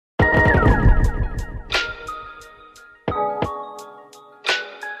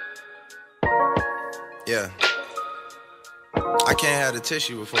I can't have the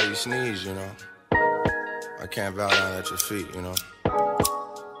tissue before you sneeze, you know. I can't bow down at your feet, you know.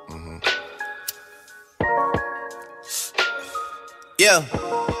 Yeah.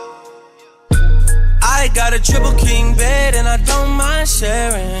 I got a triple king bed and I don't mind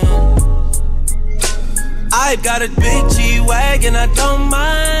sharing. I got a big G-Wagon, I don't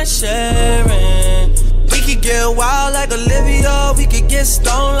mind sharing. We could get wild like Olivia, we could get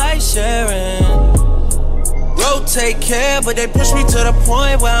stoned like Sharon. Rotate care, but they push me to the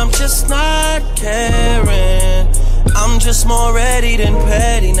point where I'm just not caring. I'm just more ready than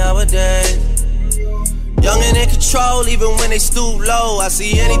petty nowadays. Young and in control, even when they stoop low. I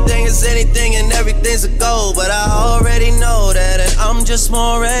see anything is anything and everything's a goal. But I already know that, and I'm just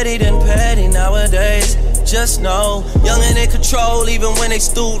more ready than petty nowadays. Just know, young and in control, even when they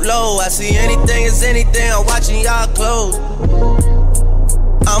stoop low. I see anything is anything, I'm watching y'all close.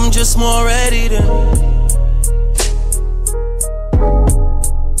 I'm just more ready than.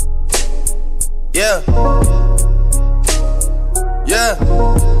 Yeah. Yeah.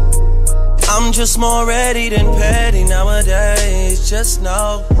 I'm just more ready than petty nowadays, just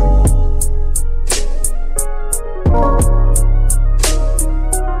know.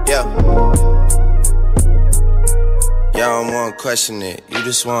 Yeah. Y'all don't wanna question it, you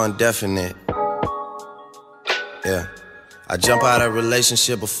just want definite. Yeah. I jump out of a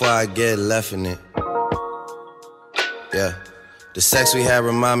relationship before I get left in it. Yeah. The sex we had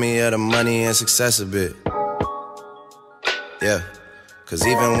remind me of the money and success a bit. Yeah. Cause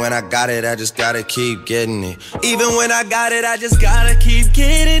even when I got it, I just gotta keep getting it. Even when I got it, I just gotta keep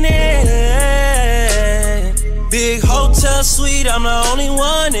getting it. Big hotel suite, I'm the only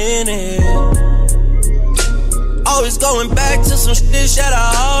one in it. Always going back to some shit that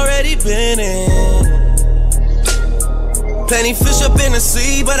I already been in. Plenty fish up in the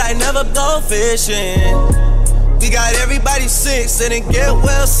sea, but I never go fishing. We got everybody sick, saying get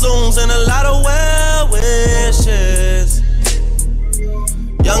well soon, and a lot of well wishes.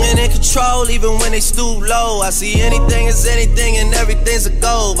 Young and in control, even when they stoop low. I see anything is anything and everything's a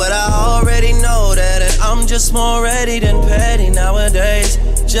goal. But I already know that, and I'm just more ready than petty nowadays.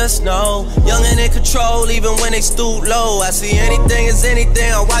 Just know, young and in control, even when they stoop low. I see anything is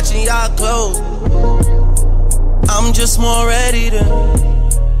anything, I'm watching y'all close. I'm just more ready than.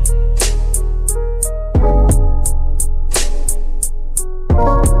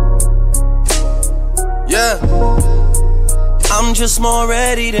 Yeah. I'm just more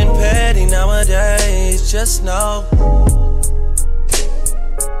ready than petty nowadays, just know.